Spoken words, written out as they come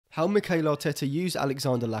How Mikel Arteta used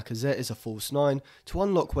Alexander Lacazette as a false nine to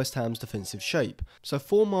unlock West Ham's defensive shape. So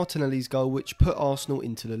for Martinelli's goal, which put Arsenal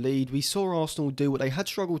into the lead, we saw Arsenal do what they had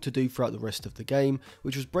struggled to do throughout the rest of the game,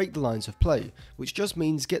 which was break the lines of play, which just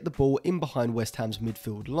means get the ball in behind West Ham's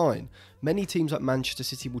midfield line. Many teams like Manchester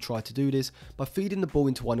City will try to do this by feeding the ball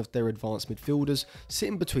into one of their advanced midfielders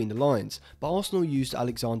sitting between the lines, but Arsenal used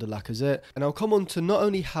Alexander Lacazette, and I'll come on to not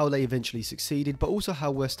only how they eventually succeeded, but also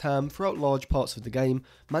how West Ham, throughout large parts of the game,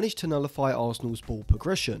 managed to nullify Arsenal's ball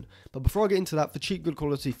progression. But before I get into that, for cheap good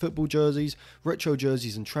quality football jerseys, retro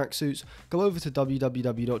jerseys and tracksuits, go over to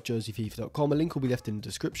www.jerseyfifa.com, a link will be left in the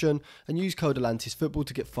description, and use code ATLANTISFOOTBALL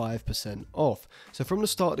to get 5% off. So from the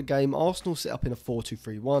start of the game, Arsenal set up in a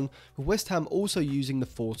 4-2-3-1, with West Ham also using the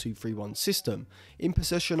 4-2-3-1 system. In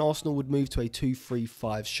possession, Arsenal would move to a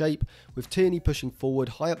 2-3-5 shape, with Tierney pushing forward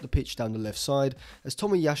high up the pitch down the left side, as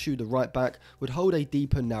Tomiyasu, the right back, would hold a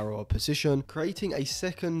deeper, narrower position, creating a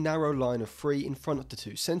second narrow line of 3 in front of the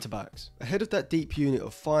 2 centre-backs. Ahead of that deep unit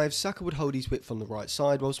of 5, Saka would hold his width on the right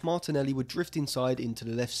side, whilst Martinelli would drift inside into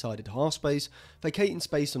the left-sided half space, vacating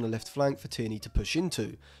space on the left flank for Tierney to push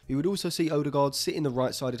into. We would also see Odegaard sit in the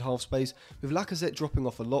right-sided half space, with Lacazette dropping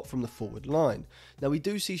off a lot from the forward line. Now we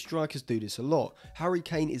do see strikers do this a lot. Harry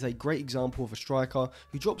Kane is a great example of a striker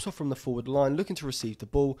who drops off from the forward line looking to receive the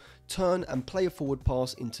ball, turn and play a forward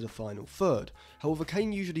pass into the final third. However,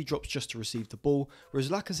 Kane usually drops just to receive the ball, whereas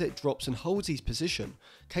Lacazette drops and holds his position.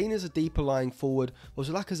 Kane is a deeper lying forward,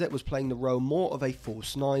 whilst Lacazette was playing the role more of a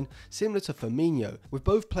false 9, similar to Firmino, with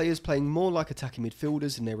both players playing more like attacking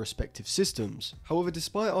midfielders in their respective systems. However,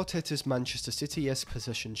 despite Arteta's Manchester City-esque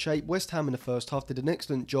possession shape, West Ham in the first half did an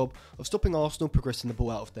excellent job of stopping Arsenal progressing the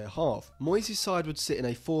ball out of their half. Moyes' side would sit in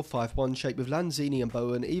a 4-5-1 shape with Lanzini and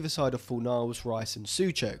Bowen either side of Fornals, Rice and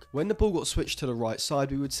Souček. When the ball got switched to the right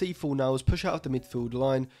side, we would see Fornals push out of the midfield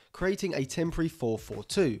line, creating a temporary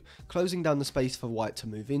 4-4-2, closing down the space for White to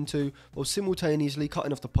move into, while simultaneously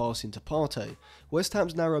cutting off the pass into Partey. West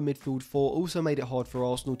Ham's narrow midfield 4 also made it hard for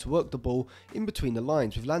Arsenal to work the ball in between the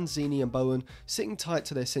lines, with Lanzini and Bowen sitting tight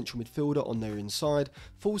to their central midfielder on their inside,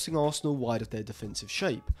 forcing Arsenal wide of their defensive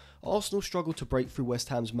shape. Arsenal struggled to break through West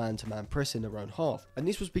Ham's man-to-man press in their own half, and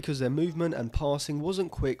this was because their movement and passing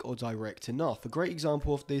wasn't quick or direct enough. A great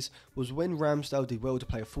example of this was when Ramsdale did well to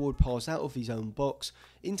play a forward pass out of his own box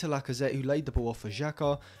into Lacazette, who laid the ball off for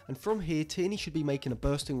Xhaka, and from here Tierney should be making a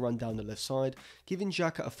bursting run down the left side, giving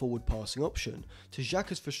Xhaka a forward passing option. To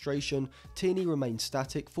Xhaka's frustration, Tierney remained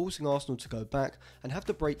static, forcing Arsenal to go back and have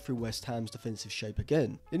to break through West Ham's defensive shape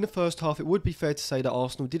again. In the first half, it would be fair to say that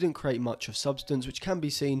Arsenal didn't create much of substance, which can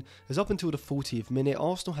be seen as up until the 40th minute,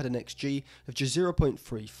 Arsenal had an XG of just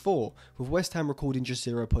 0.34, with West Ham recording just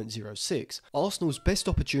 0.06. Arsenal's best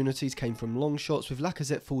opportunities came from long shots, with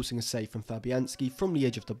Lacazette forcing a save from Fabianski from the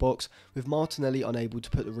edge of the box, with Martinelli unable to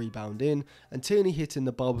put the rebound in, and Tierney hitting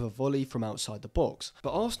the bar with a volley from outside the box.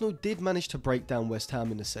 But Arsenal did manage to break down West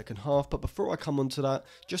Ham in the second half. But before I come on to that,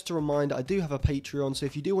 just a reminder, I do have a Patreon, so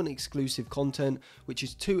if you do want exclusive content, which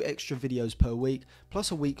is 2 extra videos per week,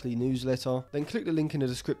 plus a weekly newsletter, then click the link in the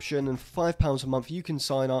description, and for £5 a month you can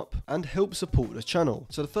sign up and help support the channel.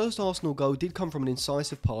 So the first Arsenal goal did come from an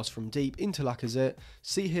incisive pass from deep into Lacazette.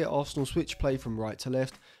 See here Arsenal switch play from right to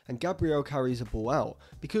left, and Gabriel carries the ball out.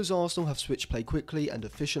 Because Arsenal have switched play quickly and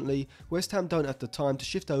efficiently, West Ham don't have the time to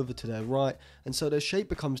shift over to their right, and so their shape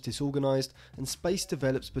becomes disorganised and space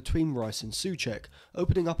develops between Rice and Souček,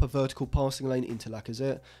 opening up a vertical passing lane into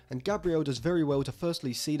Lacazette, and Gabriel does very well to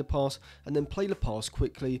firstly see the pass and then play the pass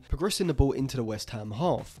quickly, progressing the ball into the West Ham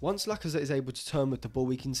half. Once Lacazette is able to turn with the ball,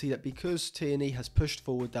 we can see that because Tierney has pushed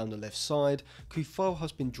forward down the left side, Koufal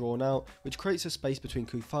has been drawn out, which creates a space between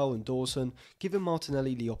Koufal and Dawson, giving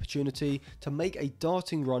Martinelli the opportunity to make a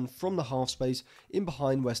darting run from the half space in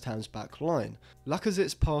behind West Ham's back line.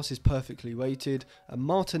 Lacazette's pass is perfectly weighted, and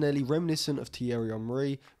Martinelli, reminiscent of Thierry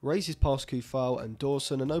Henry, races past Koufal and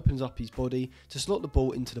Dawson and opens up his body to slot the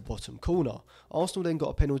ball into the bottom corner. Arsenal then got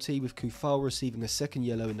a penalty, with Koufal receiving a second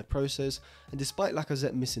yellow in the process, and despite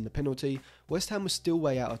Lacazette missing the penalty, West Ham was still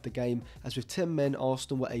way out of the game, as with 10 men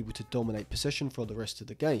Arsenal were able to dominate possession for the rest of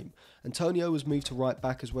the game. Antonio was moved to right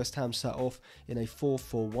back as West Ham sat off in a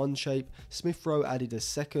 4-4-1 shape. Smith Rowe added a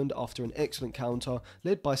second after an excellent counter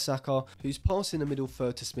led by Saka, whose pass in the middle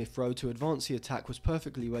third to Smith Rowe to advance the attack was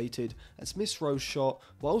perfectly weighted, and Smith Rowe's shot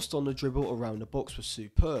whilst on the dribble around the box was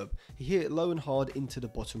superb. He hit it low and hard into the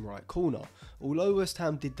bottom right corner. Although West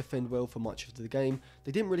Ham did defend well for much of the game,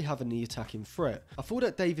 they didn't really have any attacking threat. I thought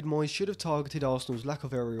that David Moyes should have targeted Arsenal's lack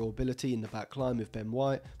of aerial ability in the back line with Ben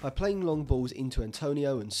White by playing long balls into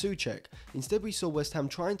Antonio and Souček. Instead we saw West Ham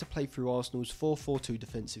trying to play through Arsenal's 4-4-2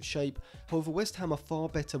 defensive shape. However, West Ham are far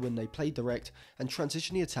better when they play direct and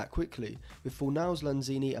transition the attack quickly, with Fornals,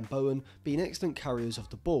 Lanzini and Bowen being excellent carriers of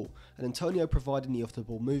the ball, and Antonio providing the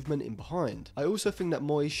off-the-ball movement in behind. I also think that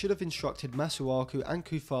Moyes should have instructed Masuaku and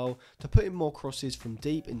Kufal to put in more crosses from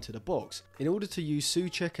deep into the box, in order to use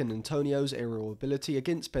Souček and Antonio's aerial ability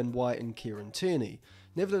against Ben White and Kieran Tierney.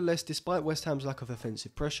 Nevertheless, despite West Ham's lack of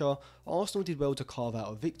offensive pressure, Arsenal did well to carve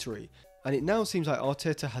out a victory. And it now seems like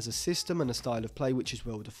Arteta has a system and a style of play which is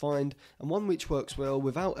well defined, and one which works well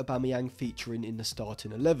without Aubameyang featuring in the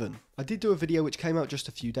starting 11. I did do a video which came out just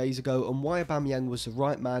a few days ago on why Aubameyang was the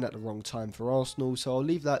right man at the wrong time for Arsenal, so I'll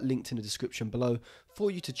leave that linked in the description below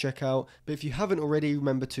for you to check out. But if you haven't already,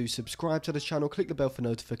 remember to subscribe to the channel, click the bell for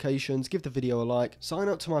notifications, give the video a like, sign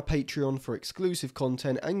up to my Patreon for exclusive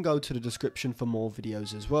content, and go to the description for more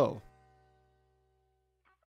videos as well.